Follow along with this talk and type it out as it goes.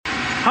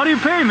How do you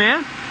pay,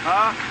 man?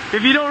 Huh?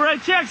 If you don't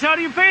write checks, how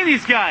do you pay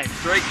these guys?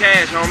 Straight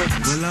cash, homie.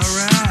 Well,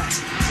 alright.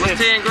 What's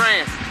 10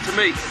 grand to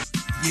me?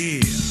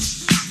 Yeah.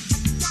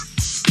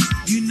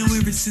 You know,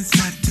 ever since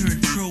I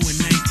turned pro in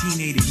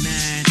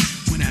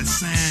 1989, when I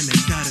signed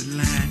the dotted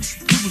line,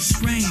 it was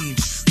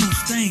strange.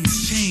 Those things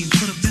changed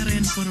for the better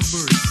and for the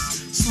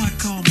worse. So I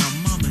called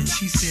my mama and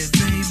she said,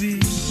 baby,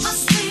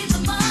 must be the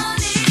money.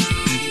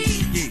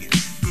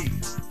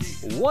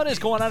 What is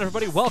going on,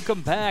 everybody?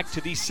 Welcome back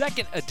to the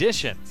second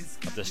edition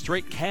of the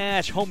Straight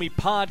Cash Homie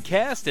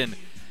Podcast. And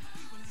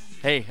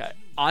hey,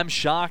 I'm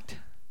shocked.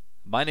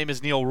 My name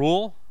is Neal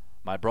Ruhl,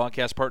 my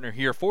broadcast partner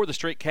here for the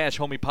Straight Cash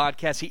Homie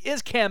Podcast. He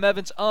is Cam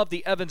Evans of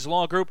the Evans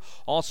Law Group,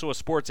 also a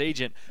sports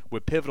agent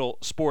with Pivotal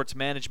Sports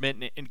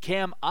Management. And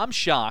Cam, I'm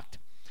shocked,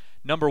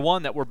 number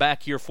one, that we're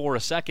back here for a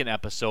second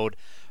episode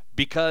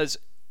because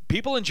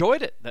people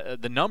enjoyed it.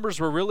 The numbers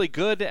were really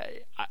good.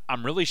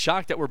 I'm really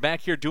shocked that we're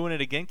back here doing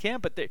it again,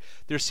 Cam, but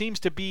there seems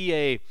to be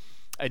a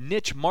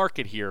niche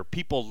market here.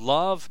 People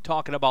love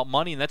talking about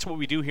money, and that's what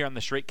we do here on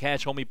the Straight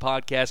Cash Homie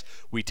Podcast.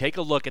 We take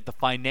a look at the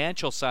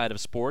financial side of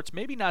sports,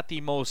 maybe not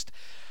the most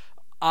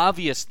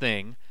obvious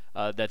thing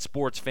that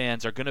sports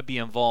fans are going to be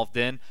involved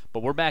in,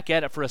 but we're back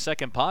at it for a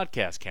second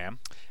podcast, Cam.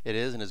 It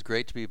is, and it's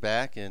great to be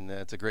back, and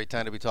it's a great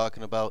time to be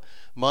talking about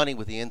money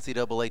with the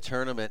NCAA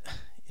Tournament.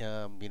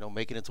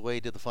 Making its way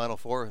to the Final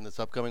Four in this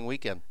upcoming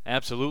weekend.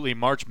 Absolutely.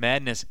 March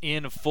Madness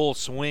in full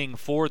swing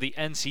for the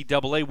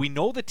NCAA. We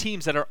know the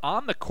teams that are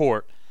on the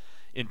court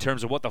in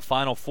terms of what the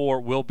Final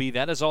Four will be.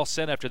 That is all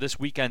set after this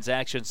weekend's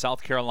action.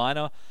 South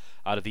Carolina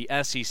out of the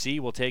SEC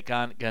will take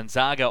on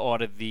Gonzaga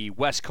out of the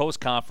West Coast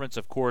Conference.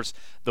 Of course,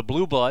 the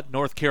Blue Blood,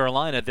 North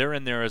Carolina, they're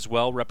in there as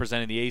well,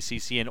 representing the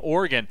ACC, and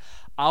Oregon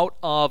out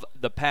of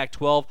the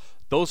Pac-12.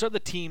 Those are the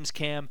teams,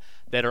 Cam,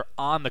 that are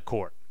on the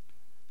court,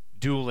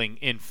 dueling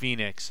in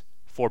Phoenix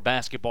for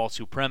basketball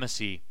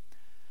supremacy.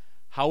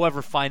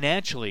 However,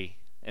 financially,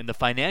 and the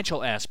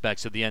financial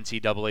aspects of the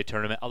NCAA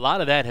tournament, a lot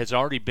of that has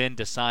already been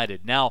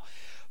decided. Now,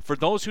 for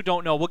those who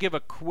don't know, we'll give a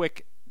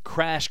quick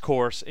crash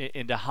course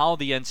into how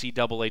the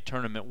NCAA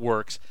tournament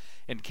works.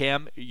 And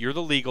Cam, you're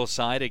the legal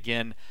side,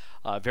 again,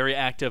 very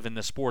active in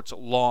the sports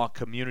law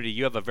community.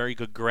 You have a very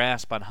good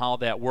grasp on how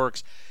that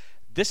works.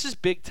 This is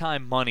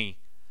big-time money,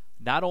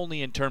 not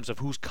only in terms of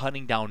who's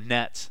cutting down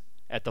nets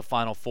at the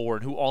Final Four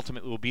and who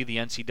ultimately will be the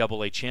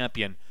NCAA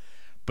champion,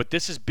 but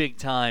this is big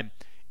time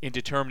in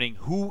determining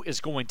who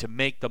is going to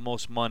make the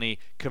most money,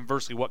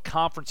 conversely what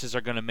conferences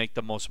are going to make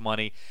the most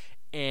money.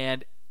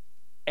 And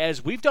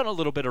as we've done a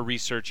little bit of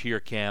research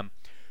here, Cam,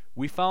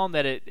 we found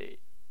that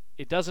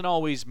it doesn't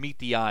always meet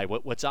the eye.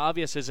 What's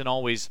obvious isn't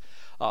always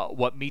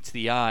what meets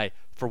the eye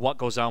for what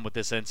goes on with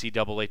this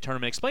NCAA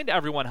tournament. Explain to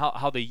everyone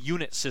how the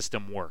unit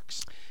system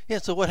works. Yeah,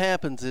 so what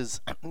happens is,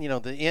 the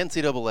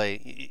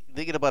NCAA,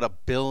 they get about $1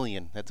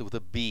 billion, that's with a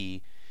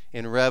B,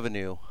 in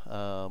revenue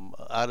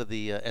out of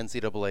the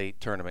NCAA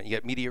tournament. You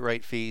get media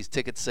right fees,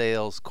 ticket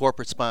sales,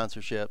 corporate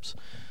sponsorships,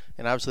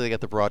 and obviously they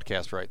got the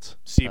broadcast rights.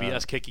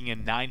 CBS kicking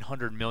in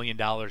 $900 million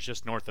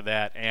just north of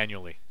that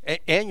annually.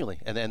 Annually,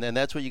 and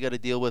that's what you got to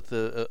deal with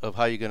of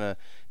how you're going to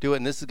do it,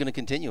 and this is going to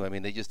continue. I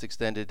mean, they just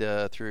extended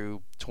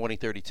through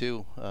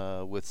 2032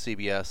 with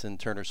CBS and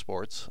Turner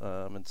Sports,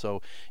 and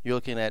so you're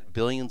looking at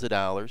billions of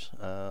dollars.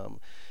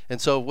 And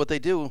so what they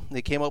do,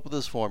 they came up with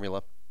this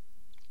formula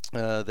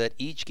that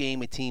each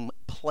game a team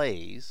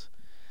plays,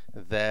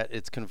 that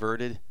it's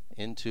converted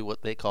into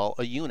what they call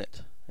a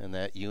unit, and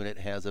that unit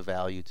has a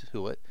value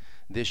to it.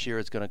 This year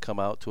it's going to come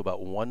out to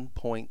about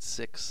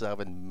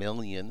 $1.67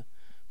 million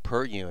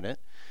per unit,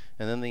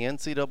 and then the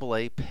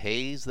NCAA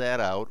pays that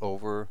out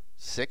over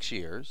 6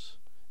 years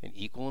in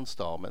equal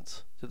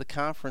installments to the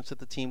conference that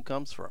the team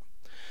comes from.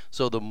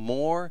 So the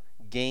more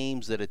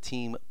games that a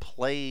team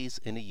plays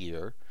in a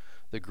year,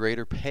 the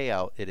greater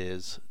payout it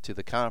is to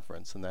the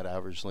conference, and that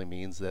obviously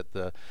means that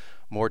the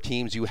more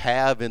teams you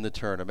have in the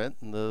tournament,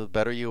 the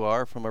better you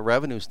are from a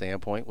revenue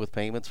standpoint with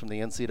payments from the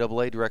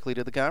NCAA directly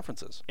to the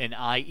conferences. And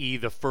i.e.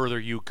 the further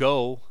you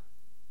go,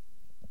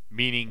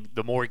 meaning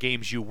the more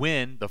games you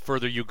win, the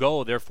further you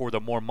go, therefore the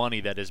more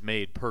money that is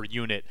made per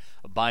unit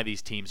by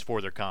these teams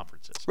for their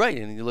conferences. Right,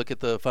 and you look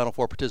at the Final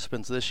Four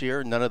participants this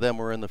year, none of them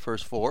were in the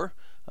first four,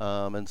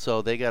 and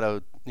so they got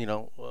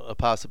a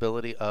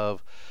possibility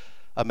of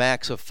a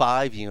max of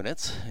 5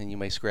 units, and you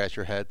may scratch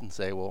your head and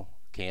say, well,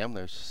 Cam,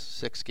 there's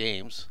 6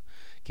 games.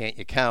 Can't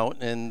you count?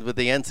 And with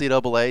the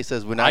NCAA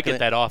says we're not. I get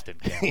that often.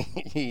 The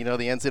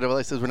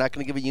NCAA says we're not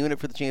going to give a unit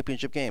for the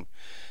championship game,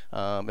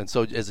 and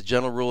so as a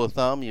general rule of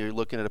thumb, you're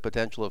looking at a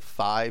potential of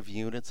 5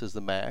 units as the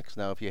max.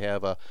 Now, if you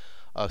have a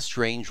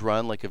strange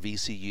run like a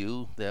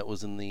VCU that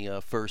was in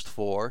the first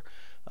 4,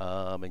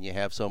 and you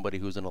have somebody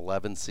who's an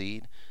 11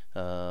 seed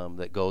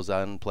that goes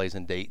on and plays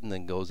in Dayton,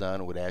 then goes on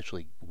and would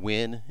actually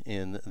win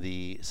in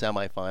the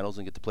semifinals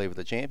and get to play for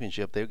the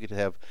championship, they could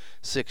have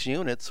 6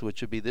 units,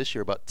 which would be this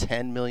year about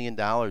 $10 million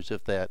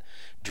if that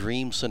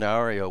dream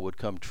scenario would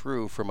come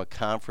true from a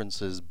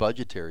conference's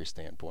budgetary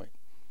standpoint.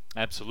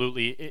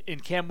 Absolutely.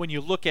 And Cam, when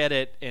you look at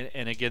it,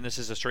 and again, this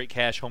is a Straight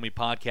Cash Homie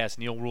podcast,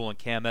 Neal, Ruhl, and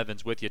Cam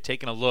Evans with you,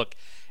 taking a look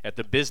at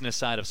the business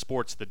side of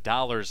sports, the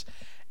dollars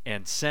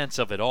and cents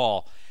of it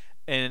all.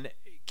 And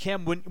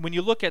Cam, when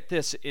you look at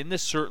this, and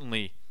this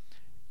certainly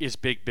is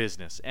big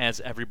business, as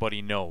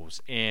everybody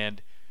knows,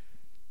 and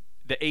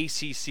the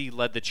ACC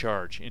led the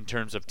charge in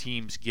terms of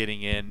teams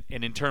getting in,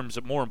 and in terms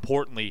of, more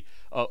importantly,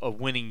 of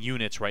winning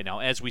units right now.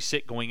 As we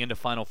sit going into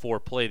Final Four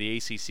play, the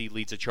ACC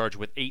leads the charge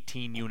with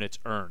 18 units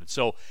earned.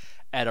 So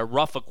at a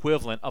rough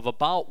equivalent of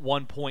about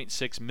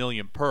 $1.6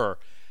 million per.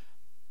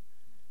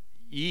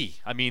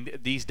 I mean,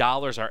 these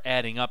dollars are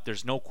adding up.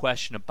 There's no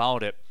question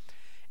about it.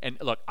 And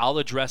look, I'll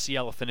address the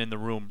elephant in the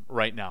room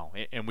right now,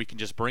 and we can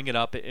just bring it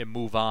up and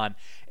move on.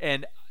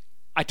 And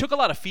I took a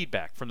lot of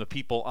feedback from the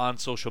people on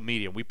social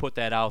media. We put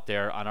that out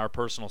there on our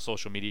personal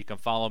social media. You can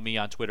follow me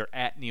on Twitter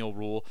at Neal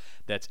Ruhl.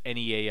 That's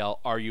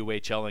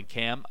NEALRUHL. And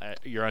Cam,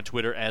 you're on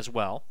Twitter as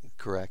well.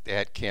 Correct,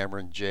 at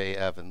Cameron J.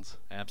 Evans.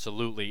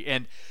 Absolutely.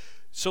 And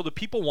so the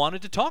people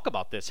wanted to talk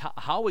about this.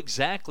 How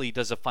exactly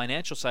does the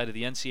financial side of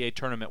the NCAA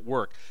tournament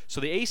work?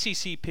 So the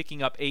ACC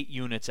picking up 8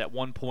 units at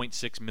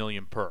 $1.6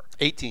 million per.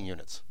 18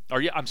 units.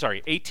 Or yeah, I'm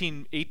sorry,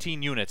 18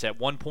 units at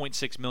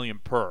 $1.6 million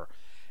per.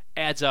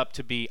 Adds up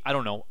to be, I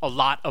don't know, a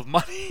lot of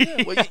money.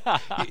 Yeah,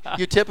 well,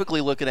 you're typically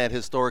looking at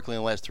historically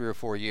in the last 3 or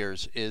 4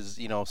 years is,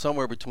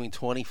 somewhere between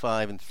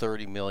 25 and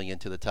 30 million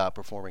to the top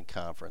performing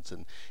conference.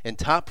 And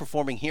top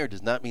performing here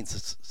does not mean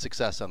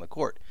success on the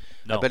court.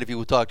 No. I bet if you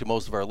would talk to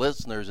most of our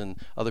listeners and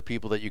other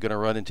people that you're going to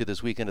run into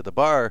this weekend at the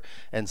bar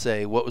and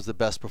say, what was the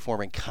best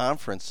performing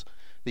conference?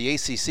 The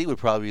ACC would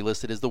probably be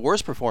listed as the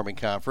worst performing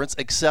conference,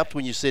 except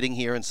when you're sitting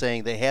here and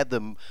saying they had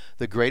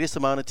the greatest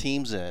amount of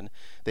teams in.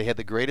 They had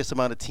the greatest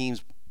amount of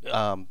teams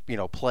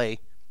play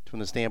from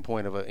the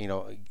standpoint of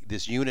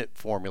this unit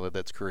formula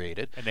that's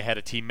created. And they had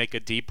a team make a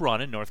deep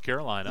run in North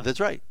Carolina. That's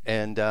right.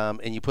 And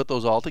you put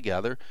those all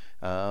together,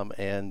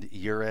 and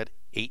you're at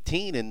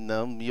 18,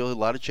 and you have a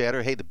lot of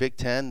chatter. Hey, the Big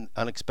Ten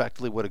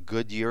unexpectedly, what a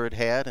good year it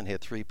had, and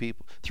had 3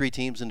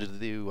 teams into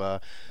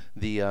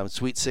the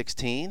Sweet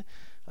 16.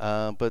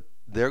 But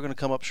they're going to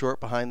come up short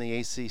behind the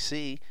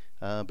ACC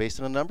based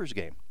on a numbers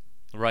game.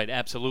 Right,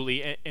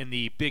 absolutely. And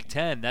the Big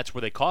Ten, that's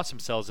where they cost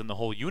themselves in the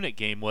whole unit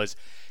game was,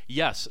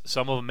 yes,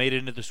 some of them made it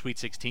into the Sweet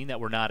 16 that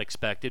were not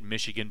expected,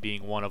 Michigan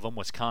being one of them,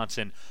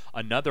 Wisconsin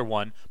another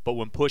one. But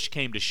when push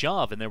came to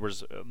shove and there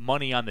was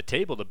money on the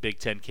table, the Big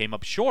Ten came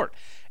up short.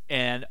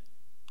 And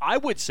I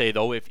would say,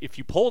 though, if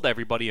you polled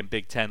everybody in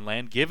Big Ten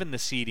land, given the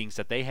seedings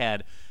that they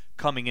had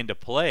coming into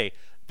play,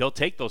 they'll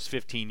take those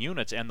 15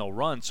 units and they'll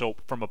run. So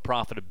from a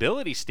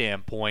profitability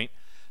standpoint,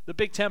 the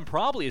Big Ten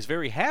probably is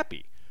very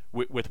happy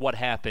with what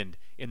happened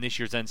in this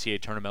year's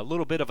NCAA tournament. A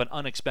little bit of an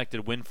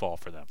unexpected windfall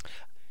for them.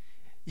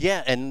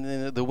 Yeah,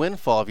 and the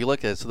windfall, if you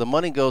look at it, so the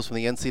money goes from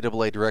the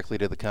NCAA directly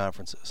to the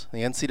conferences. The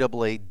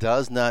NCAA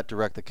does not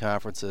direct the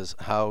conferences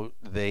how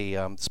they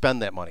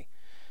spend that money.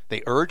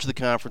 They urge the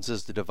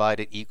conferences to divide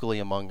it equally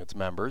among its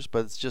members,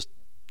 but it's just,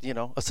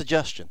 a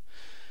suggestion.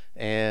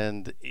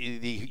 And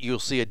you'll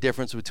see a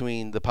difference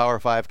between the Power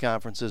 5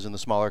 conferences and the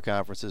smaller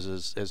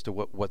conferences as to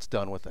what's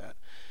done with that.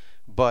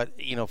 But,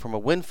 from a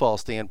windfall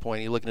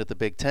standpoint, you're looking at the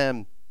Big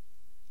Ten,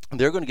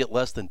 they're going to get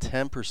less than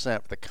 10%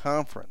 of the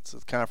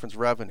conference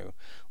revenue.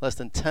 Less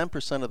than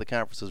 10% of the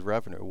conference's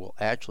revenue will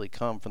actually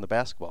come from the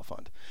basketball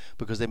fund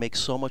because they make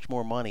so much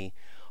more money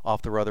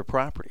off their other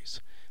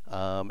properties.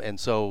 And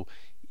so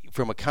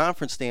from a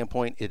conference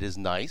standpoint, it is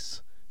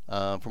nice.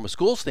 From a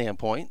school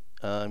standpoint,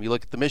 you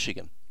look at the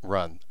Michigan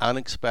run.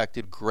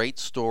 Unexpected, great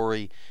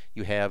story.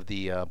 You have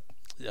the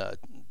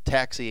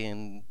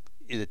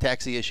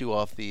taxi issue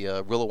off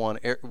the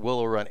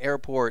Willow Run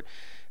Airport,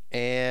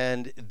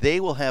 and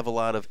they will have a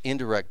lot of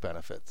indirect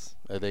benefits.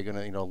 They're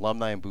going to,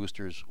 alumni and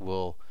boosters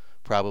will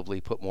probably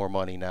put more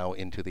money now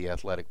into the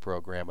athletic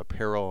program.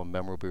 Apparel and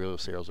memorabilia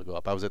sales will go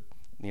up. I was at,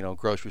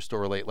 grocery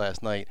store late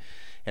last night,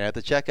 and at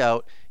the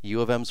checkout, U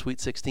of M Sweet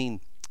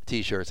 16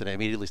 T-shirts, and I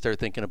immediately started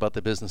thinking about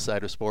the business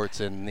side of sports.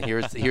 And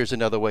here's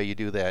another way you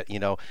do that.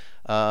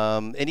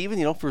 And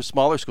even for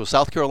smaller schools,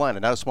 South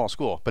Carolina, not a small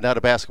school, but not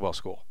a basketball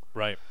school.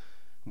 Right.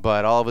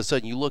 But all of a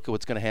sudden, you look at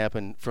what's going to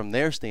happen from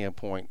their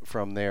standpoint,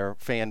 from their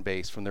fan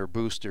base, from their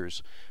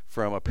boosters,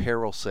 from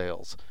apparel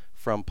sales,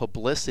 from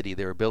publicity,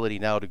 their ability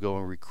now to go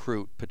and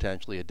recruit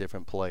potentially a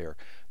different player.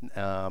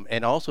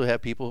 And also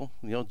have people,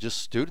 just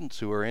students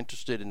who are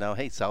interested in now,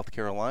 hey, South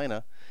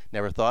Carolina,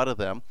 never thought of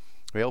them.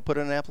 We'll put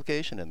an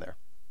application in there.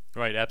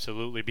 Right,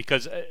 absolutely,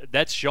 because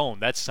that's shown,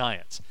 that's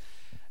science.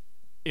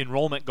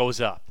 Enrollment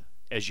goes up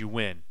as you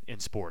win in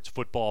sports,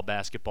 football,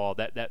 basketball.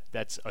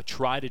 That's a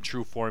tried and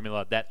true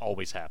formula that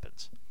always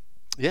happens.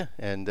 Yeah,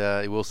 and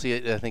we'll see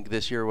it, I think,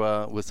 this year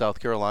with South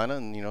Carolina,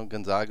 and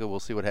Gonzaga. We'll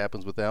see what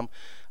happens with them.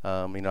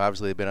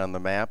 Obviously they've been on the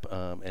map,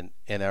 and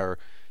are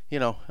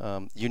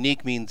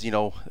unique means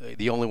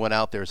the only one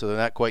out there, so they're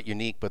not quite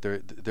unique, but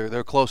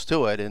they're close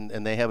to it,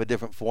 and they have a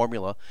different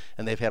formula,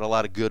 and they've had a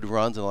lot of good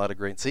runs and a lot of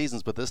great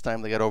seasons, but this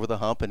time they got over the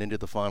hump and into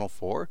the Final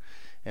Four,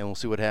 and we'll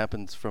see what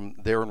happens from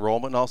their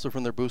enrollment and also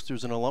from their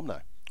boosters and alumni.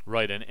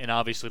 Right, and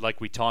obviously,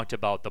 like we talked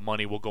about, the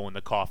money will go in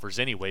the coffers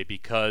anyway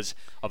because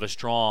of a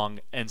strong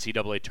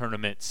NCAA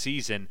tournament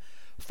season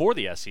for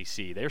the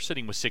SEC. They're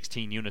sitting with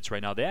 16 units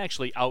right now. They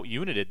actually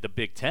out-united the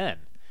Big Ten,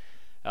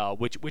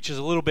 which is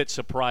a little bit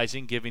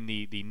surprising given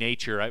the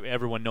nature.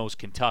 Everyone knows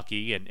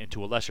Kentucky and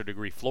to a lesser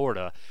degree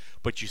Florida,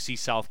 but you see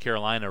South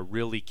Carolina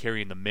really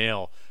carrying the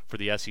mail for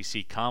the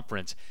SEC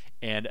conference,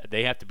 and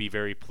they have to be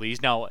very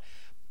pleased. Now,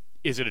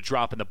 is it a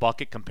drop in the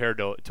bucket compared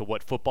to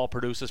what football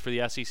produces for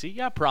the SEC?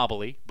 Yeah,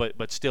 probably,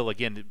 but still,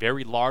 again,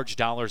 very large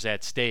dollars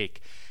at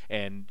stake,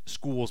 and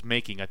schools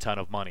making a ton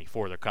of money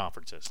for their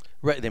conferences.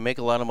 Right, they make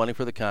a lot of money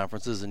for the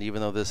conferences, and even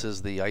though this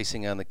is the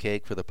icing on the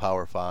cake for the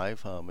Power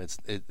Five,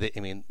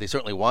 they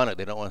certainly want it.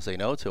 They don't want to say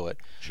no to it.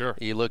 Sure.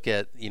 You look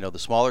at the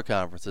smaller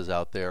conferences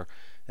out there,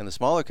 and the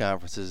smaller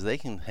conferences, they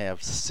can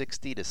have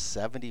 60 to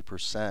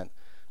 70%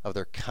 of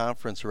their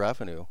conference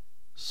revenue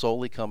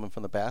solely coming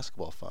from the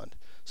basketball fund.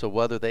 So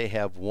whether they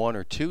have one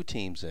or two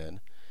teams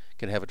in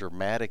can have a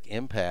dramatic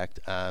impact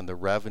on the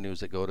revenues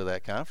that go to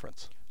that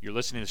conference. You're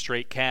listening to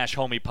Straight Cash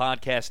Homie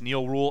Podcast.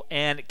 Neal Ruhl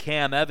and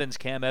Cam Evans.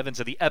 Cam Evans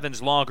of the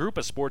Evans Law Group,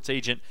 a sports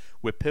agent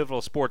with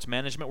Pivotal Sports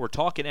Management. We're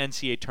talking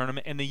NCAA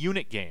Tournament and the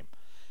unit game.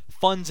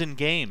 Funds and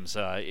games,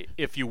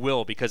 if you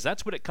will, because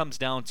that's what it comes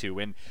down to.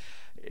 And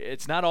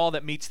it's not all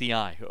that meets the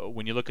eye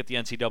when you look at the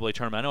NCAA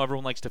Tournament. I know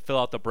everyone likes to fill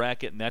out the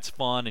bracket, and that's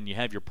fun, and you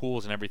have your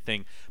pools and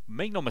everything.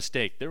 Make no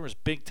mistake, there was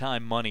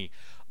big-time money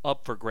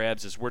up for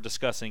grabs as we're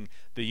discussing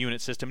the unit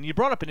system. And you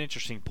brought up an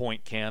interesting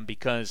point, Cam,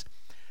 because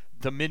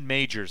the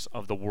mid-majors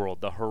of the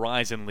world, the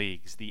Horizon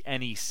Leagues, the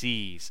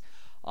NECs,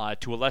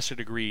 to a lesser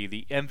degree,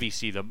 the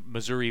MVC, the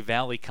Missouri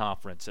Valley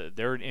Conference,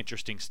 they're an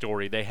interesting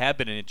story. They have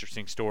been an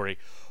interesting story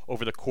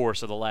over the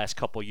course of the last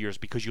couple of years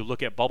because you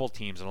look at bubble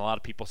teams, and a lot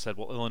of people said,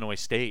 well, Illinois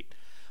State,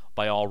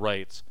 by all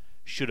rights,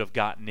 should have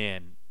gotten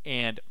in.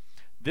 And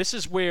this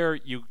is where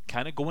you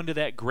kind of go into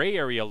that gray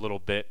area a little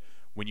bit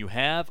when you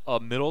have a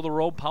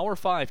middle-of-the-road Power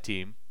 5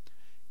 team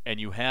and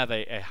you have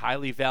a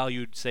highly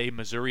valued, say,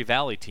 Missouri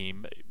Valley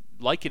team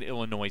like an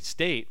Illinois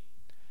State.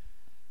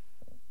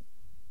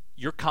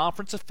 Your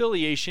conference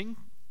affiliation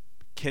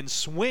can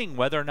swing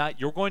whether or not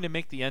you're going to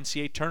make the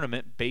NCAA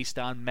tournament based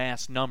on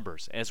mass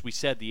numbers. As we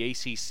said, the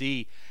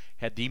ACC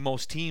had the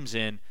most teams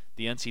in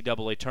the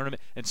NCAA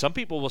tournament, and some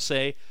people will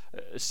say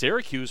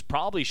Syracuse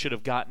probably should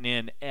have gotten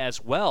in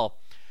as well,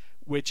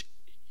 which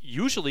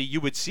usually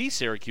you would see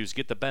Syracuse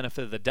get the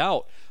benefit of the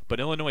doubt, but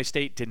Illinois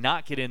State did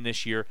not get in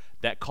this year.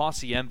 That cost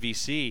the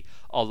MVC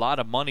a lot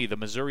of money. The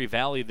Missouri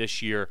Valley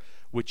this year,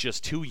 with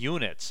just 2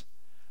 units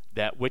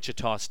that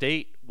Wichita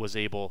State was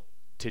able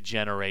to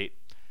generate.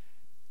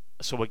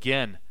 So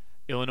again,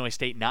 Illinois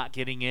State not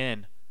getting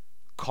in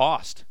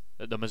cost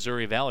the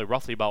Missouri Valley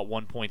roughly about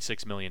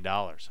 $1.6 million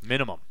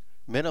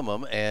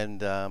minimum,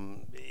 and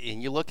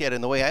you look at it,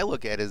 and the way I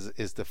look at it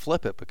is to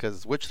flip it,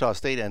 because Wichita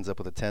State ends up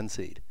with a 10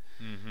 seed.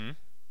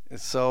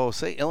 So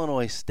say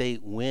Illinois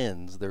State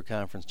wins their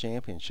conference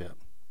championship,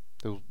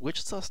 does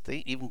Wichita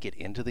State even get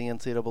into the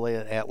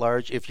NCAA at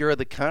large? If you're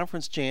the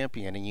conference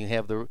champion and you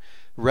have the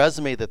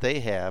resume that they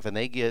have, and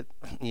they get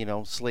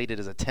slated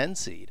as a 10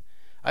 seed,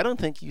 I don't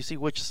think you see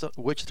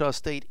Wichita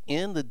State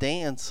in the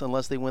dance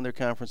unless they win their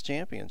conference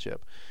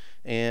championship.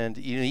 And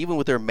even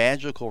with their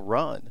magical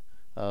run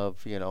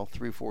of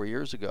 3-4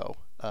 years ago,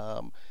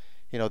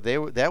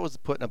 that was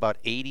putting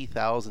about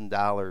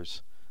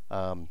 $80,000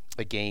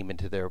 a game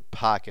into their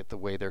pocket, the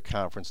way their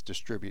conference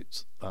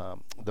distributes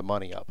the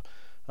money up.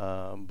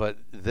 But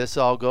this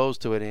all goes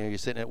to it, and you're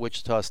sitting at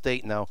Wichita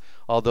State now.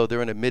 Although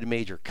they're in a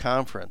mid-major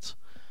conference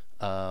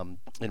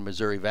in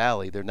Missouri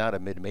Valley, they're not a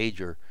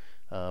mid-major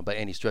by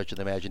any stretch of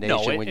the imagination.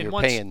 No, when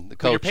you're paying the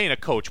coach. When you're paying a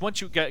coach, once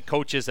you get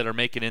coaches that are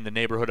making in the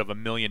neighborhood of $1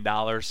 million,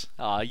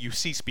 you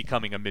cease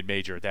becoming a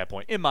mid-major at that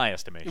point, in my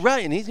estimation.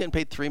 Right, and he's getting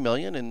paid $3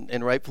 million,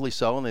 and rightfully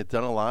so, and they've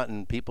done a lot,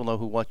 and people know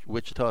who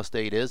Wichita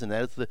State is, and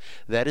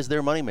that is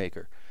their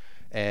moneymaker,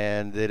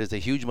 and it is a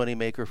huge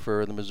moneymaker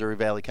for the Missouri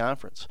Valley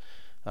Conference.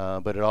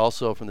 But it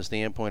also, from the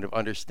standpoint of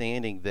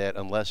understanding that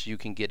unless you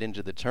can get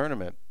into the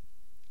tournament,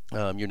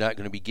 you're not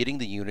going to be getting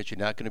the units. You're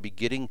not going to be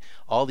getting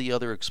all the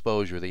other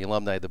exposure, the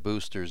alumni, the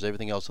boosters,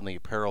 everything else on the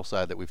apparel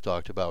side that we've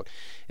talked about.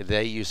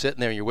 You're sitting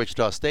there in your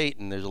Wichita State,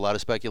 and there's a lot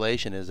of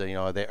speculation is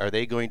that, are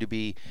they going to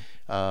be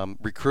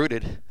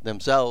recruited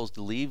themselves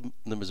to leave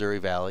the Missouri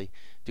Valley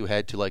to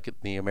head to like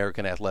the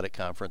American Athletic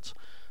Conference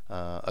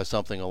or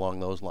something along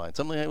those lines,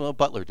 something like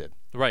Butler did.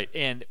 Right,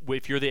 and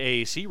if you're the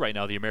AAC right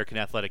now, the American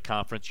Athletic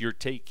Conference, you're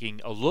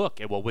taking a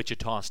look at what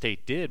Wichita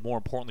State did, more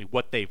importantly,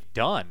 what they've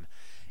done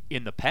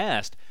in the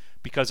past,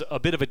 because a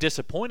bit of a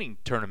disappointing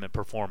tournament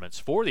performance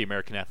for the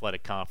American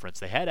Athletic Conference.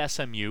 They had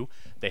SMU,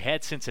 they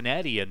had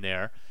Cincinnati in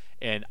there,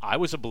 and I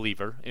was a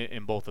believer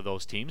in both of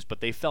those teams,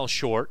 but they fell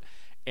short.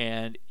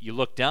 And you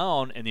look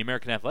down in the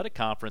American Athletic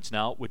Conference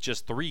now with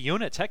just 3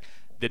 units. Heck,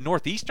 the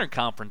Northeastern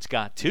Conference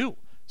got 2.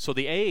 So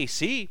the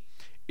AAC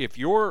if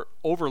you're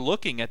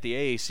overlooking at the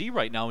AAC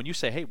right now and you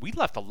say, hey, we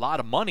left a lot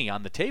of money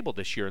on the table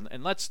this year,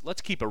 and let's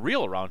keep it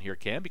real around here,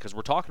 Cam, because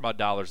we're talking about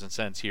dollars and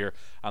cents here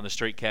on the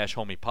Straight Cash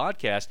Homie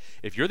podcast.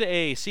 If you're the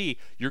AAC,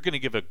 you're going to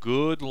give a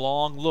good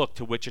long look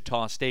to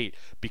Wichita State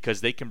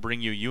because they can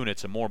bring you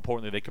units, and more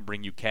importantly, they can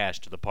bring you cash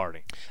to the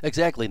party.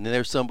 Exactly. And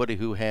there's somebody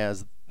who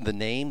has the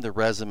name, the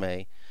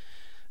resume,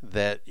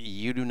 that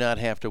you do not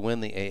have to win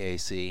the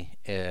AAC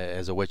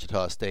as a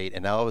Wichita State,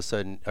 and now all of a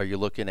sudden are you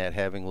looking at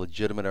having a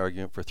legitimate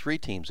argument for 3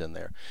 teams in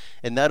there.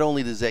 And not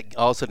only does that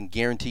all of a sudden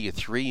guarantee you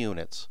 3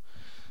 units,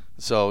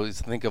 so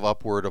think of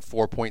upward of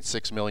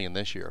 $4.6 million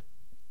this year.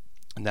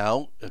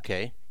 Now,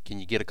 okay, can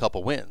you get a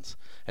couple wins?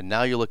 And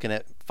now you're looking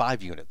at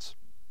 5 units.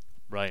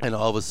 Right. And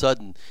all of a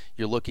sudden,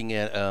 you're looking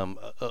at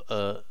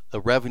a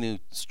revenue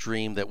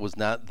stream that was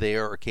not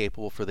there or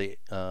capable for the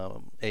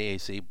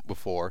AAC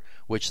before.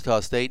 Wichita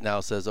State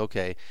now says,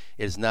 okay,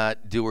 it's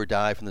not do or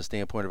die from the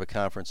standpoint of a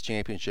conference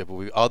championship.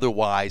 We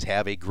otherwise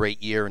have a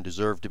great year and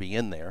deserve to be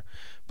in there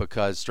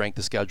because strength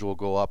of schedule will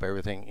go up.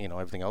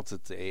 Everything else.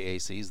 It's the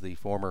AAC's the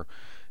former,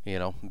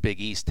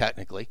 Big East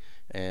technically,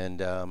 and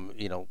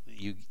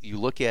you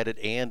look at it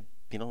and.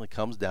 It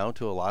comes down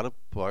to a lot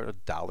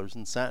of dollars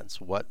and cents.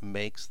 What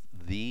makes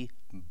the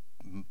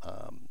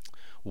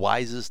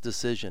wisest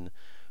decision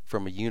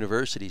from a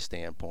university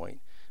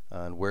standpoint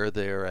on where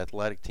their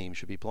athletic team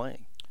should be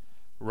playing?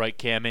 Right,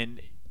 Cam.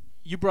 And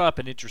you brought up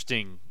an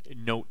interesting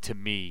note to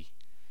me,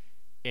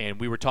 and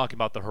we were talking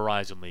about the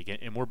Horizon League.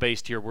 And we're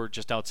based here. We're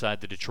just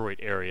outside the Detroit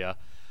area.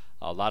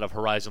 A lot of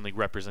Horizon League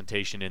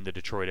representation in the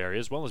Detroit area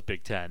as well as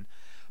Big Ten.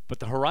 But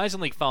the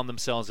Horizon League found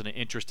themselves in an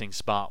interesting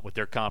spot with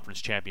their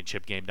conference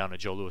championship game down at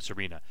Joe Louis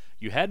Arena.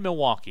 You had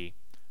Milwaukee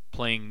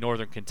playing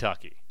Northern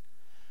Kentucky.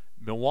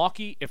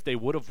 Milwaukee, if they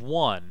would have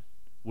won,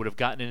 would have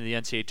gotten into the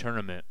NCAA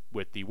Tournament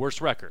with the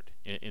worst record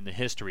in the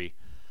history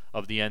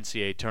of the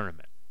NCAA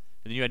Tournament.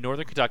 And then you had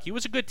Northern Kentucky, who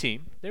was a good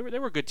team. They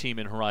were a good team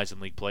in Horizon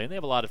League play, and they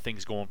have a lot of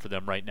things going for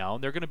them right now,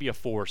 and they're going to be a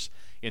force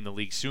in the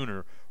league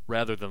sooner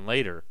rather than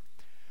later.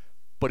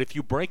 But if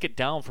you break it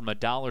down from a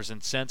dollars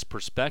and cents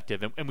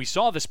perspective, and we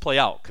saw this play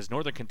out because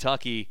Northern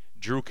Kentucky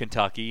drew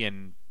Kentucky,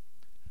 and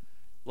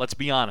let's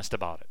be honest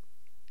about it.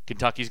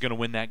 Kentucky's going to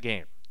win that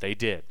game. They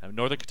did. I mean,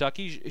 Northern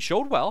Kentucky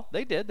showed well.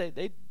 They did.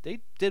 They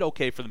did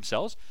okay for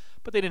themselves,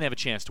 but they didn't have a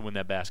chance to win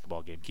that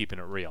basketball game, keeping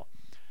it real.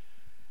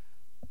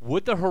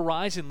 Would the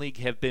Horizon League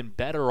have been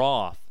better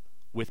off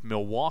with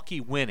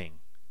Milwaukee winning?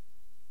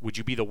 Would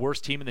you be the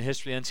worst team in the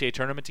history of the NCAA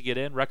Tournament to get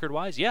in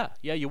record-wise? Yeah,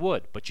 you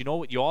would. But you know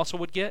what you also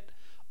would get?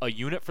 A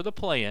unit for the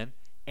play-in,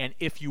 and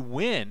if you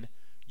win,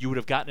 you would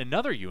have gotten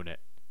another unit.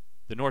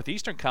 The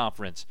Northeastern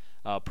Conference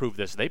proved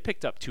this. They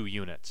picked up 2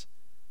 units.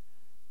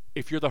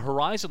 If you're the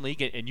Horizon League,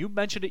 and you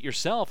mentioned it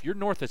yourself, you're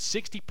north of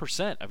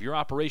 60% of your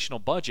operational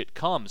budget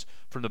comes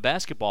from the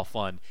basketball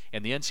fund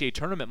and the NCAA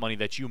tournament money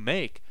that you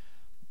make.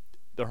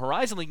 The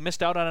Horizon League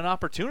missed out on an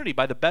opportunity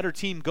by the better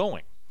team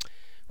going.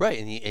 Right,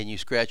 and you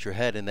scratch your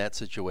head in that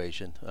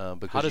situation.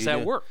 Because how does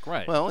that work?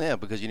 Right. Well, yeah,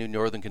 because you knew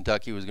Northern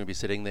Kentucky was going to be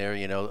sitting there,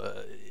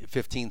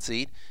 15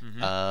 seed,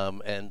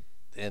 and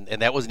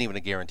that wasn't even a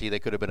guarantee. They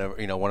could have been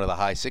one of the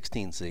high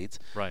 16 seeds.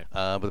 Right.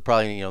 But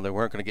probably they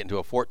weren't going to get into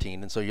a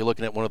 14, and so you're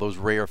looking at one of those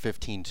rare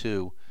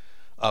 15-2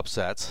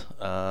 upsets.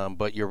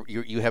 But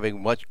you have a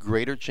much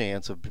greater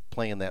chance of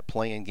playing that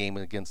play-in game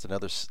against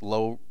another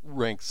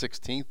low-ranked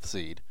 16th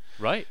seed.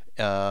 Right.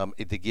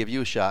 To give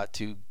you a shot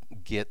to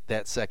get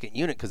that second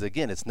unit, because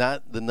again, it's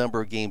not the number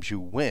of games you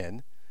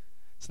win,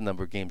 it's the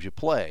number of games you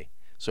play.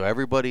 So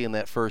everybody in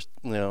that first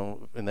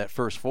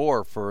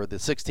 4 for the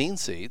 16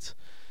 seeds,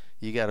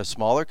 you got a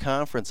smaller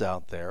conference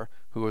out there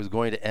who is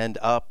going to end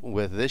up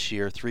with this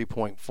year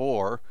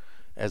 3.4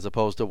 as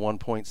opposed to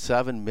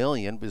 1.7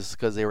 million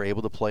because they were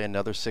able to play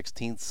another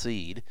 16th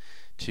seed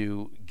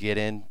to get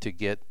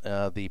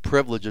the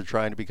privilege of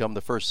trying to become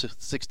the first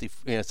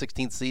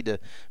 16th seed to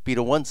beat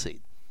a 1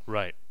 seed.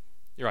 Right.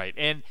 Right.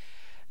 And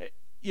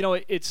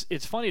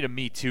it's funny to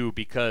me too,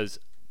 because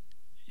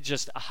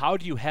just how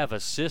do you have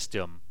a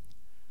system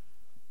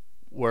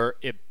where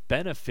it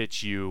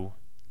benefits you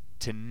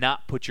to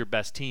not put your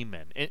best team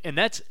in? And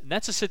that's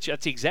the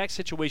exact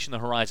situation the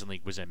Horizon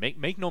League was in.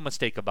 Make no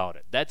mistake about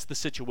it. That's the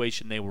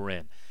situation they were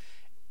in.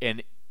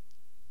 And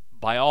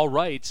by all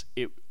rights,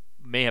 it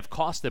may have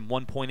cost them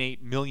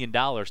 $1.8 million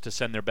to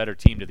send their better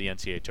team to the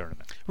NCAA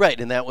tournament. Right,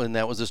 and that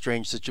was a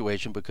strange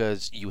situation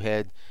because you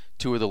had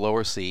 2 of the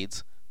lower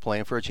seeds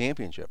playing for a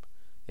championship.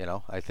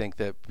 I think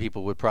that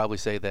people would probably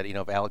say that,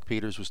 if Alec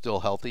Peters was still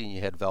healthy and you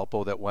had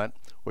Valpo that went,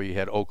 or you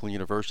had Oakland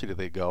University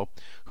that go,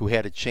 who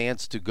had a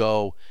chance to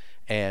go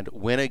and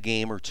win a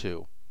game or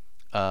 2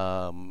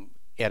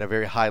 at a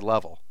very high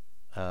level,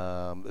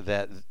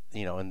 that,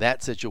 in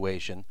that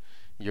situation,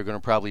 you're going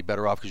to probably be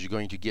better off because you're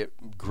going to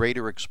get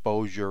greater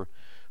exposure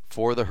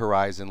for the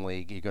Horizon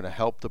League. You're going to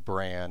help the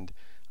brand.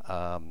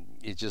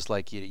 It's just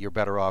like you're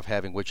better off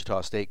having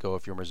Wichita State go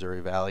if you're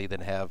Missouri Valley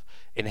than have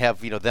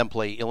them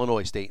play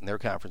Illinois State in their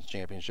conference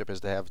championship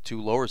as to have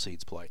 2 lower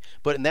seeds play.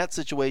 But in that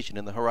situation,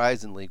 in the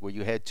Horizon League where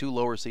you had 2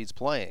 lower seeds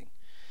playing,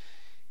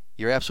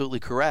 you're absolutely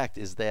correct,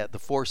 is that the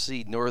 4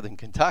 seed Northern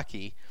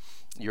Kentucky,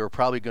 you're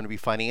probably going to be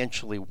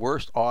financially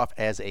worse off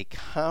as a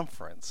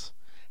conference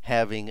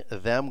having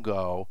them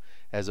go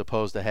as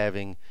opposed to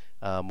having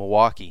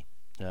Milwaukee,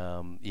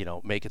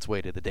 make its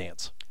way to the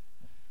dance.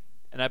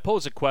 And I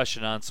pose a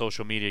question on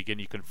social media. Again,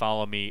 you can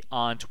follow me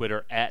on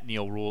Twitter at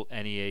Neal Ruhl,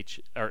 Neal,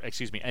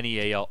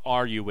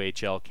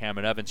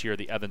 Cameron Evans here at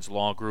the Evans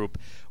Law Group.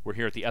 We're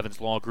here at the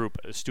Evans Law Group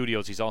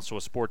studios. He's also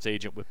a sports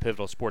agent with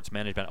Pivotal Sports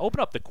Management. Open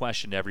up the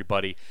question to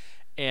everybody.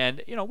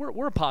 And,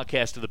 we're a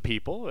podcast of the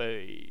people.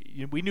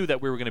 We knew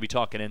that we were going to be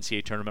talking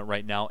NCAA Tournament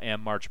right now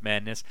and March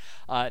Madness.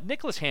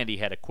 Nicholas Handy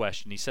had a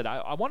question. He said,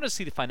 I wanted to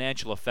see the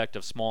financial effect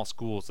of small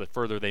schools the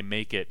further they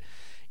make it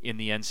in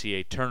the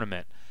NCAA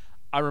Tournament.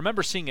 I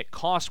remember seeing it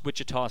cost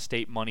Wichita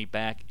State money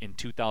back in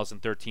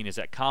 2013. Is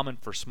that common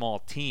for small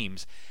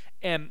teams?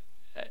 And,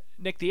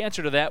 Nick, the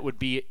answer to that would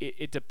be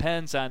it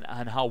depends on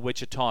how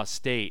Wichita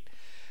State,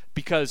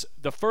 because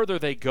the further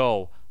they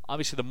go,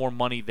 obviously the more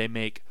money they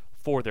make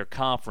for their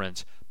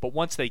conference. But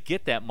once they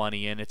get that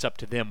money in, it's up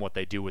to them what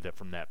they do with it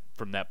from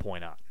that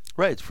point on.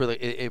 Right, it's for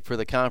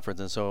the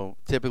conference. And so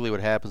typically what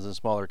happens in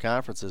smaller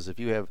conferences, if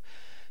you have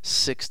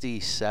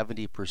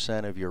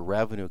 60-70% of your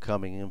revenue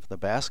coming in from the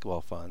basketball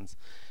funds,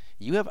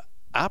 you have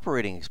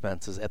operating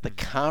expenses at the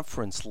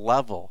conference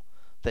level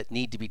that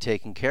need to be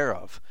taken care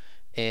of.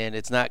 And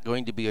it's not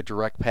going to be a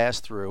direct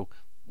pass-through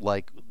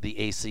like the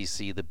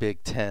ACC, the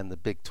Big Ten, the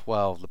Big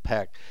 12, the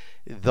Pac.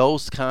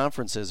 Those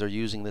conferences are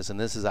using this, and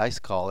this is, I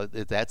call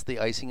it, that's the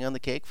icing on the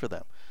cake for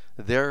them.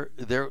 Their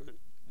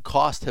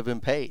costs have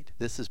been paid.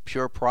 This is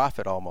pure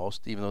profit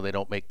almost, even though they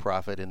don't make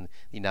profit in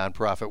the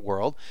nonprofit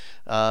world.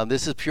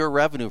 This is pure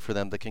revenue for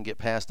them that can get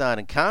passed on.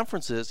 And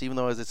conferences, even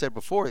though, as I said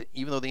before,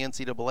 even though the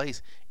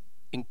NCAA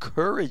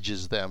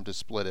encourages them to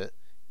split it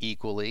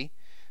equally,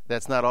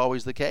 that's not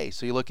always the case.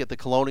 So you look at the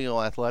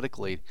Colonial Athletic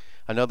League,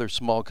 another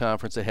small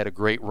conference that had a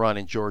great run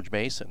in George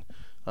Mason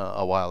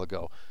a while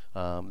ago.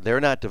 They're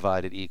not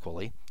divided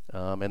equally,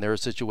 and there are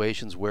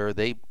situations where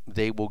they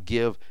will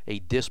give a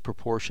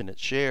disproportionate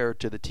share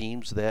to the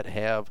teams that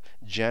have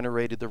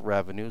generated the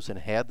revenues and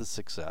had the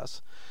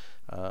success.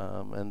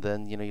 And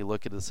then you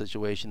look at the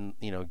situation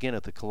again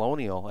at the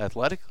Colonial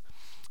Athletic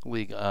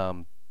League,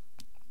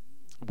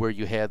 where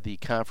you had the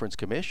conference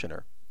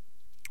commissioner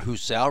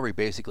whose salary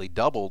basically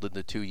doubled in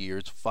the 2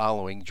 years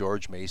following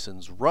George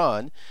Mason's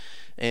run,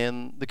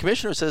 and the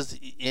commissioner says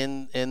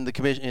in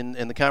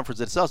the conference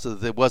itself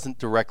that it wasn't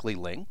directly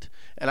linked,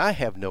 and I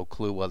have no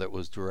clue whether it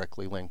was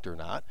directly linked or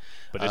not.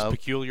 But it's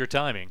peculiar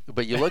timing.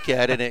 But you look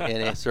at it,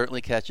 and it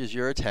certainly catches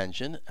your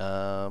attention.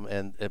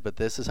 But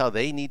this is how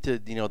they need to,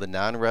 the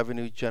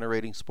non-revenue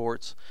generating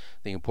sports,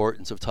 the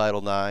importance of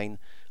Title IX.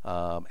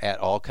 At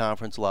all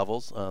conference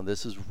levels.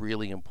 This is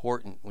really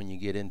important when you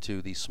get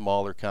into these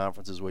smaller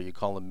conferences, where you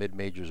call them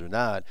mid-majors or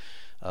not,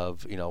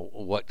 of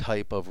what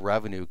type of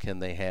revenue can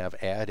they have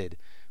added,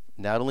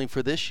 not only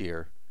for this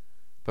year,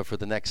 but for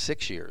the next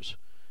 6 years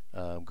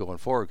going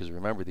forward. Because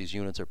remember, these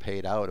units are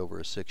paid out over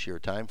a 6-year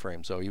time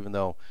frame. So even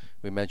though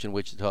we mentioned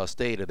Wichita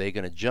State, are they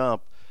going to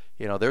jump?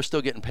 They're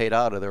still getting paid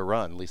out of their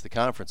run, at least the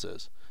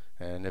conferences.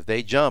 And if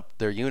they jump,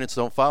 their units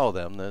don't follow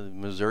them. The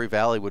Missouri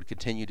Valley would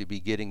continue to be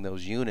getting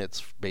those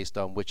units based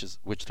on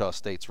Wichita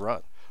State's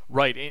run.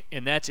 Right,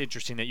 and that's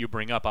interesting that you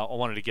bring up. I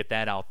wanted to get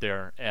that out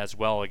there as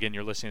well. Again,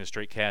 you're listening to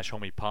Straight Cash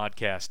Homie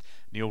Podcast.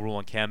 Neal Ruhl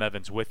and Cam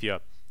Evans with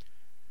you.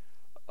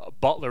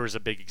 Butler is a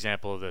big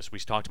example of this. We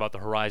talked about the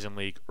Horizon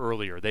League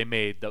earlier. They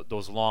made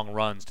those long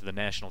runs to the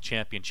national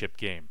championship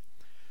game.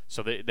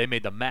 So they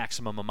made the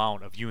maximum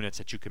amount of units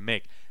that you can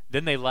make.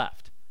 Then they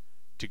left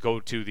to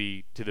go to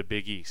the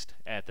Big East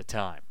at the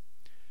time.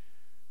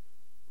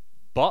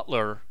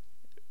 Butler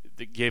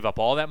gave up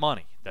all that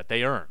money that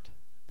they earned.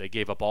 They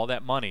gave up all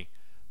that money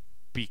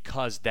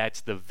because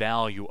that's the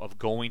value of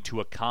going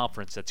to a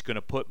conference that's going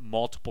to put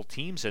multiple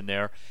teams in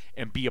there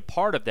and be a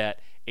part of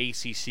that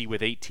ACC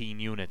with 18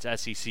 units,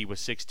 SEC with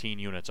 16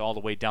 units, all the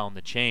way down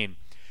the chain.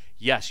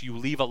 Yes, you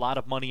leave a lot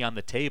of money on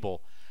the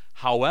table.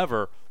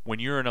 However, when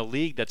you're in a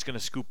league that's going to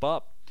scoop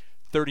up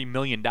 $30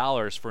 million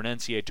for an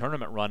NCAA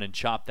tournament run and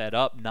chop that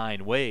up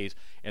 9 ways,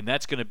 and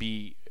that's going to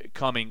be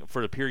coming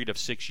for a period of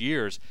 6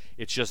 years,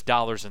 it's just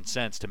dollars and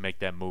cents to make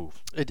that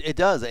move. It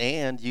does,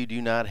 and you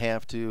do not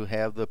have to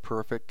have the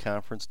perfect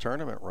conference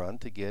tournament run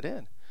to get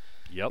in.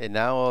 Yep. And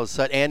now all of a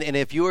sudden, and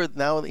if you are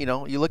now,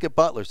 you look at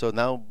Butler. So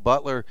now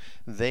Butler,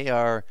 they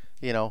are,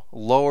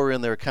 lower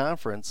in their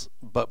conference,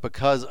 but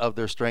because of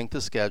their strength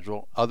of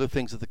schedule, other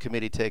things that the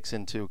committee takes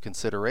into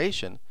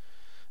consideration,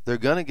 they're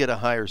going to get a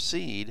higher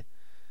seed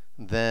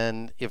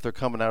than if they're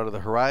coming out of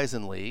the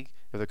Horizon League,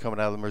 if they're coming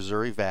out of the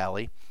Missouri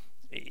Valley,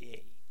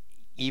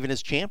 even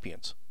as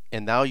champions.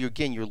 And now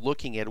you're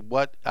looking at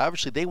what,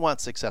 obviously they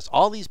want success.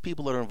 All these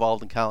people that are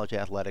involved in college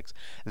athletics,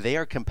 they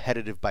are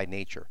competitive by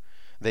nature.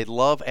 They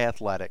love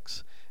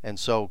athletics. And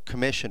so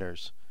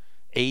commissioners,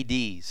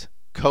 ADs,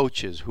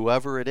 coaches,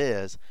 whoever it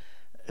is,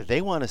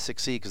 they want to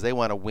succeed because they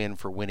want to win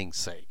for winning's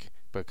sake,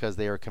 because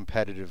they are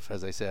competitive,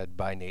 as I said,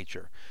 by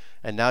nature.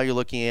 And now you're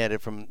looking at it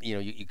from,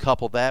 you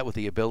couple that with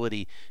the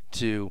ability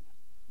to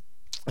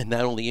and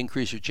not only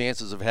increase your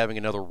chances of having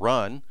another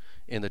run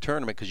in the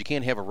tournament, because you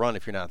can't have a run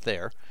if you're not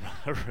there.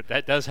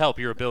 That does help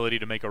your ability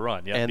to make a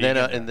run. Yeah,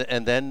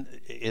 and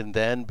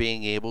then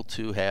being able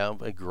to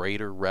have a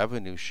greater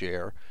revenue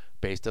share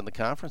based on the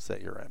conference that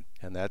you're in,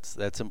 and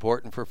that's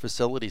important for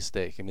facilities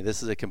stake. I mean,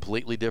 this is a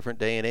completely different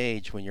day and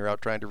age when you're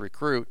out trying to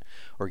recruit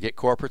or get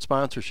corporate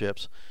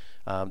sponsorships,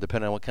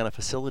 depending on what kind of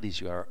facilities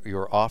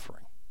you're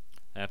offering.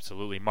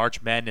 Absolutely.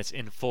 March Madness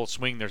in full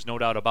swing. There's no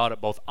doubt about it,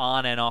 both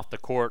on and off the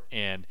court,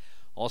 and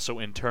also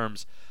in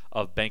terms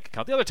of bank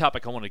account. The other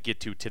topic I want to get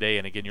to today,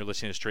 and again, you're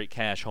listening to Straight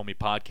Cash Homie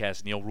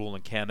Podcast, Neal, Ruhl,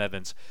 and Cam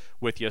Evans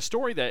with you. A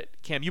story that,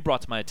 Cam, you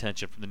brought to my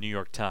attention from the New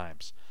York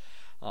Times.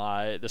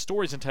 The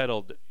story is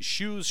entitled,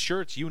 Shoes,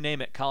 Shirts, You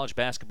Name It, College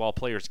Basketball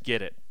Players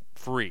Get It,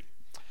 Free.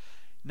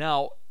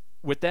 Now,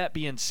 with that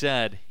being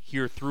said,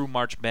 here through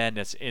March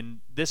Madness,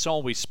 and this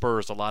always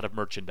spurs a lot of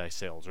merchandise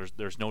sales.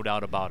 There's no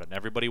doubt about it. And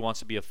everybody wants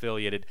to be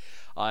affiliated.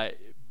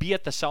 Be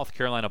at the South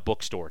Carolina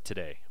bookstore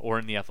today or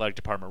in the athletic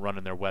department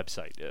running their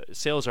website.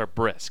 Sales are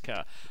brisk.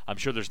 I'm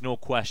sure there's no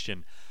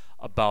question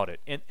about it.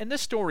 And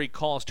this story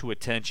calls to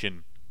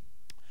attention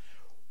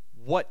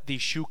what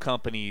these shoe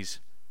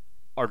companies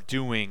are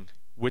doing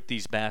with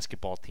these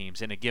basketball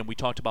teams. And again, we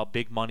talked about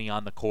big money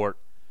on the court,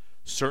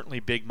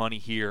 certainly big money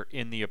here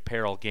in the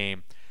apparel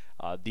game.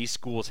 These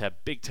schools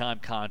have big-time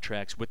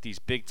contracts with these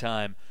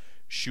big-time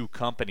shoe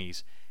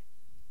companies,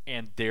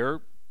 and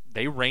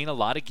they rain a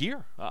lot of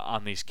gear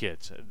on these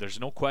kids. There's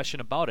no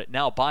question about it.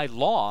 Now, by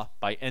law,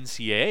 by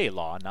NCAA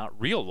law, not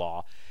real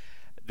law,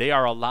 they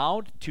are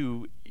allowed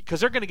to,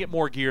 because they're going to get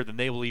more gear than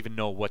they will even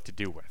know what to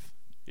do with.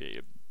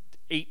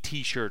 8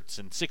 T-shirts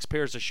and 6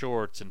 pairs of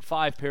shorts and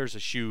 5 pairs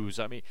of shoes.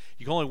 I mean,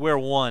 you can only wear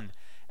one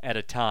at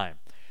a time.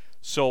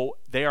 So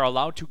they are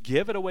allowed to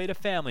give it away to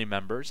family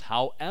members.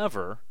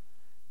 However,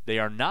 they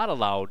are not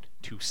allowed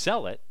to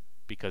sell it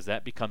because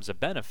that becomes a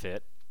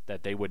benefit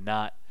that they would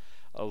not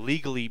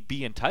legally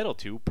be entitled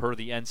to per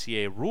the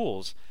NCAA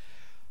rules.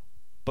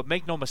 But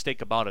make no mistake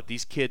about it,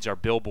 these kids are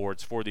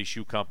billboards for these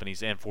shoe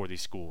companies and for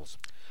these schools.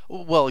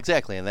 Well,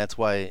 exactly, and that's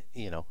why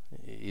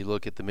you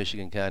look at the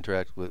Michigan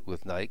contract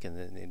with Nike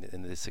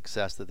and the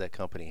success that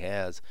company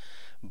has.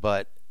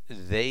 But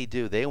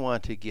they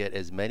want to get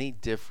as many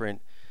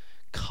different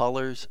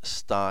colors,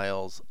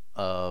 styles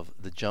of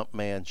the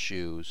Jumpman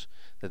shoes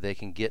that they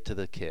can get to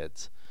the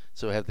kids.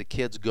 So have the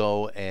kids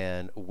go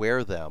and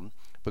wear them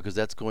because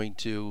that's going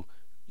to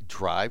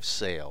drive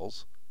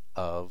sales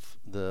of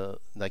the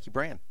Nike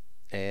brand.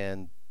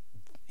 And,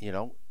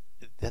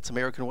 that's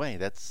American way.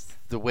 That's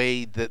the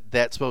way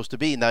that's supposed to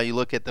be. Now you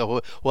look at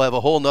we'll have a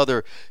whole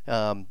nother,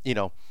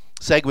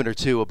 segment or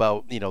two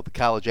about, the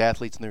college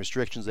athletes and the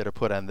restrictions that are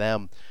put on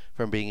them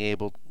from being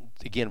able,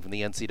 again, from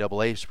the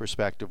NCAA's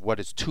perspective, what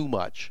is too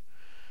much,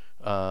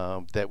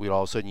 that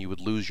all of a sudden you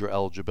would lose your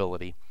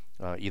eligibility,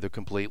 either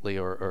completely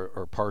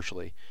or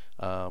partially.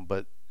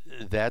 But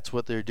that's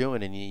what they're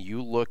doing. And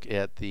you look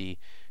at the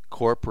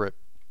corporate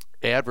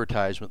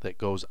advertisement that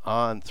goes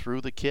on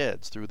through the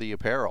kids, through the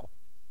apparel,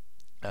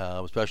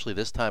 especially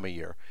this time of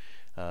year.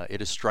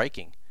 It is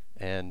striking.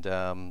 And,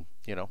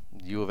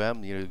 U of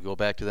M, you go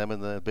back to them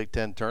in the Big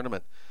Ten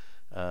tournament,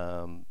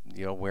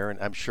 wearing,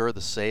 I'm sure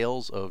the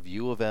sales of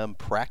U of M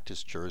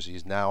practice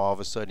jerseys now all of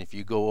a sudden, if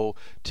you go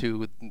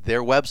to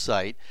their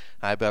website,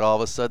 I bet all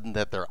of a sudden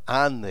that they're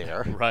on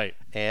there. Right.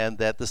 And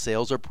that the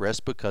sales are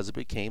brisk because it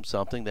became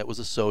something that was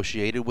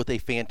associated with a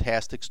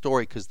fantastic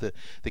story because the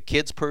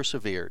kids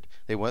persevered.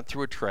 They went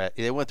through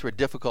a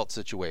difficult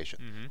situation.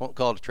 Mm-hmm. Won't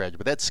call it a tragedy,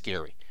 but that's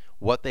scary,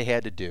 what they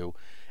had to do.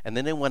 And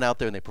then they went out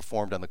there and they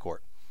performed on the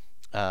court.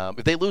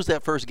 If they lose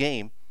that first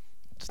game,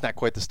 it's not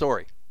quite the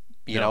story.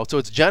 So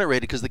it's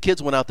generated because the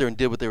kids went out there and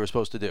did what they were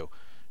supposed to do.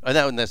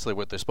 Not necessarily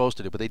what they're supposed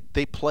to do, but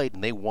they played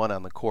and they won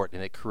on the court,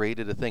 and it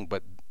created a thing.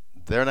 But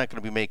they're not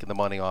going to be making the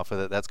money off of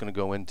it. That's going to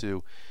go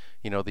into,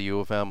 the U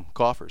of M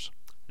coffers.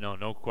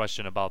 No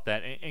question about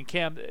that. And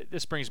Cam,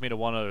 this brings me to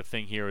one other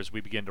thing here as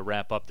we begin to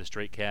wrap up the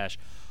Straight Cash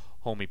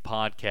Homie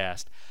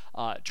Podcast.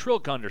 Trill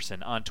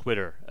Gunderson on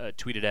Twitter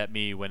tweeted at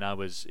me when I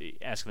was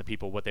asking the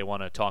people what they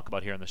want to talk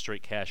about here on the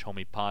Straight Cash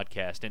Homie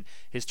Podcast. And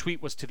his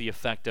tweet was to the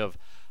effect of,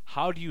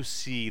 how do you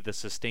see the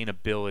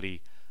sustainability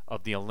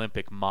of the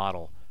Olympic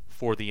model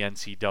for the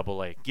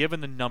NCAA,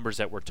 given the numbers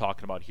that we're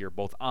talking about here,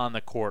 both on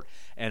the court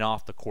and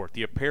off the court?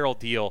 The apparel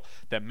deal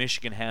that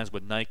Michigan has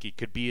with Nike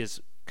could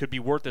be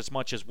worth as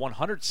much as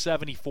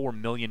 $174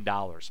 million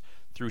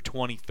through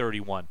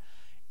 2031.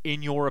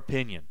 In your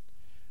opinion,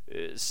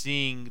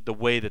 seeing the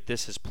way that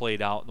this has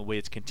played out and the way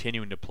it's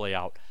continuing to play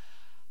out,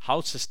 how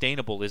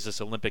sustainable is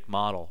this Olympic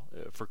model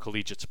for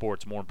collegiate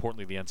sports, more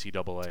importantly the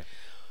NCAA?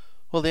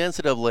 Well, the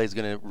NCAA is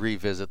going to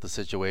revisit the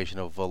situation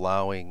of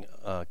allowing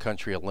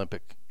country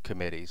Olympic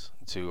committees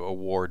to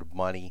award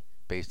money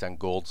based on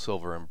gold,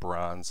 silver, and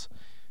bronze,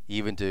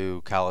 even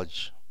to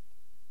college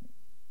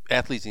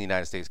athletes in the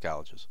United States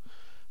colleges,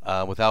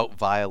 without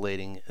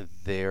violating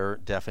their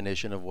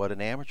definition of what an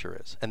amateur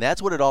is. And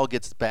that's what it all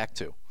gets back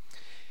to.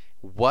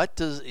 What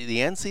does the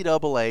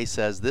NCAA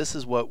says this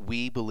is what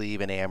we believe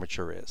an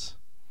amateur is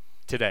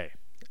today?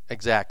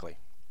 Exactly.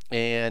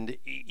 And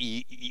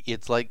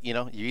it's like,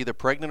 you're either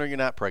pregnant or you're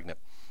not pregnant.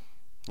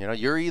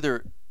 You're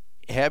either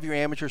have your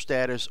amateur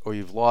status or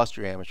you've lost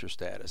your amateur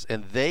status.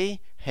 And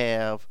they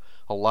have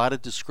a lot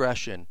of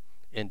discretion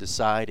in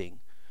deciding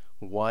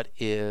what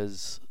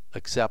is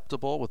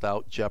acceptable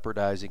without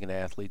jeopardizing an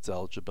athlete's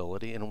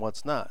eligibility and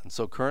what's not. And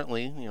so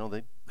currently,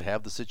 they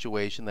have the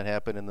situation that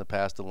happened in the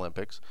past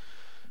Olympics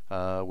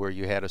where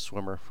you had a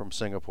swimmer from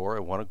Singapore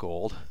who won a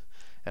gold,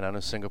 and on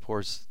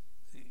Singapore's,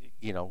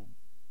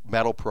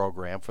 medal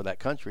program for that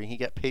country, he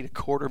got paid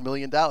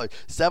 $250,000,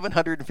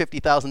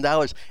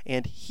 $750,000,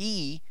 and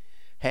he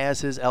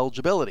has his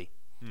eligibility.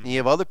 And you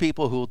have other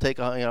people who will take,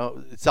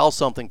 sell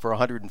something for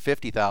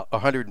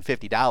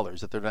 $150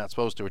 that they're not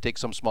supposed to, or take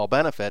some small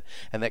benefit,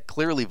 and that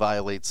clearly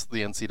violates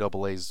the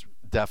NCAA's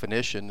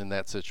definition in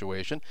that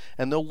situation,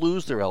 and they'll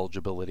lose their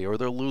eligibility, or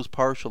they'll lose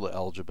partial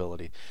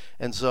eligibility.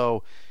 And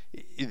so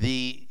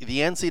the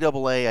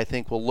NCAA, I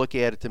think, will look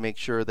at it to make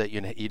sure that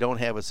you don't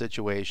have a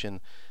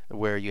situation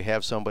where you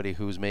have somebody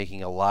who's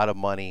making a lot of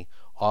money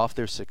off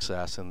their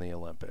success in the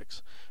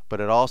Olympics.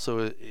 But it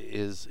also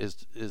is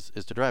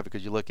to drive,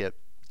 because you look at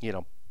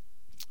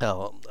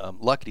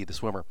Luckity, the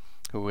swimmer,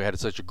 who had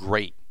such a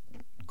great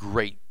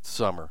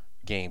summer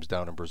games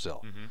down in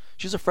Brazil. Mm-hmm.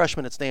 She's a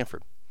freshman at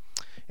Stanford,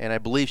 and I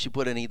believe she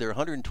put in either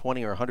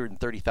 $120,000 or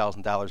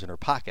 $130,000 in her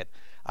pocket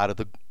out of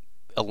the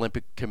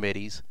Olympic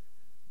Committee's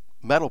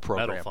medal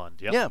program. Medal fund.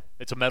 Yep. Yeah,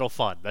 it's a medal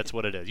fund. That's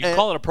what it is. You can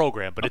call it a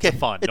program, but okay, it's a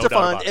fund. It's no a doubt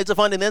fund. about it. It's a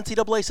fund, and the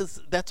NCAA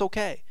says that's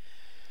okay.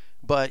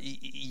 But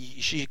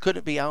she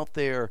couldn't be out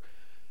there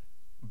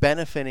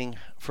benefiting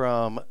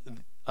from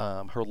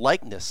her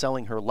likeness,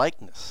 selling her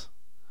likeness,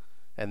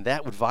 and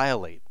that would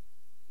violate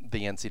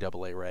the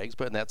NCAA regs.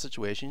 But in that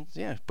situation,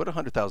 put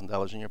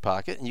 $100,000 in your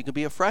pocket, and you can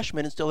be a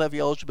freshman and still have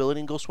your eligibility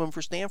and go swim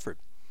for Stanford.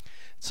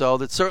 So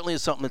that certainly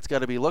is something that's got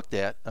to be looked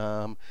at.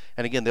 And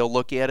again, they'll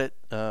look at it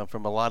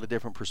from a lot of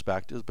different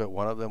perspectives, but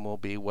one of them will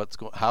be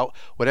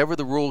whatever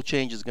the rule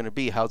change is going to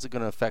be, how's it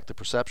going to affect the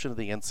perception of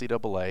the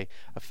NCAA,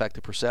 affect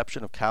the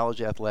perception of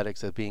college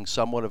athletics as being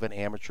somewhat of an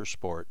amateur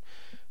sport,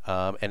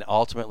 and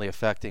ultimately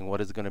affecting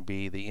what is going to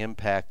be the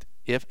impact,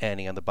 if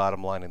any, on the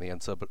bottom line in the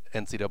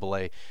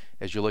NCAA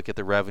as you look at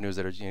the revenues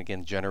that are,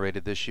 again,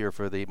 generated this year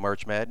for the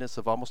March Madness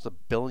of almost $1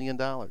 billion.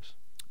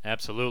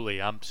 Absolutely.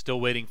 I'm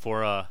still waiting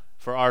for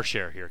our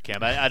share here,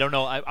 Cam. I don't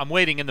know. I'm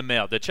waiting in the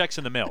mail. The check's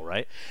in the mail,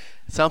 right?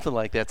 Something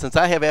like that. Since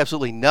I have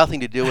absolutely nothing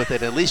to do with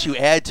it, at least you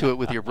add to it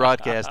with your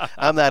broadcast.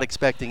 I'm not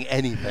expecting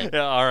anything.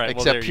 Yeah, all right.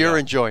 Except pure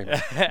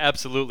enjoyment.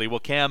 Absolutely. Well,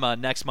 Cam,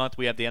 next month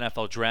we have the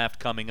NFL Draft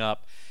coming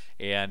up,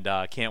 and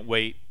can't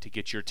wait to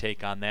get your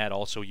take on that.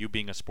 Also, you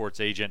being a sports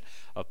agent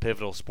of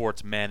Pivotal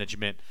Sports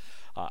Management,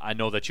 I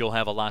know that you'll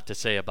have a lot to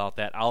say about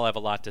that. I'll have a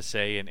lot to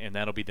say, and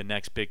that'll be the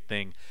next big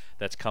thing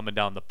that's coming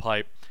down the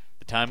pipe.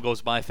 The time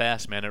goes by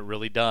fast, man. It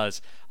really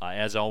does.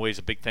 As always,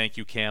 a big thank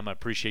you, Cam. I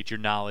appreciate your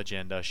knowledge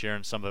and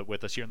sharing some of it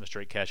with us here on the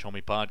Straight Cash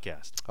Homie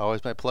podcast.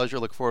 Always my pleasure.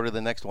 Look forward to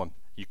the next one.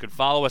 You can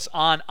follow us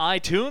on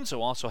iTunes.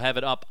 We'll also have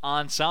it up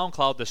on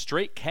SoundCloud, the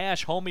Straight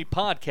Cash Homie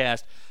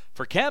podcast.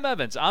 For Cam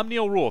Evans, I'm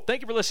Neal Ruhl.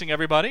 Thank you for listening,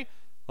 everybody.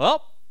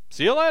 Well,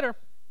 see you later.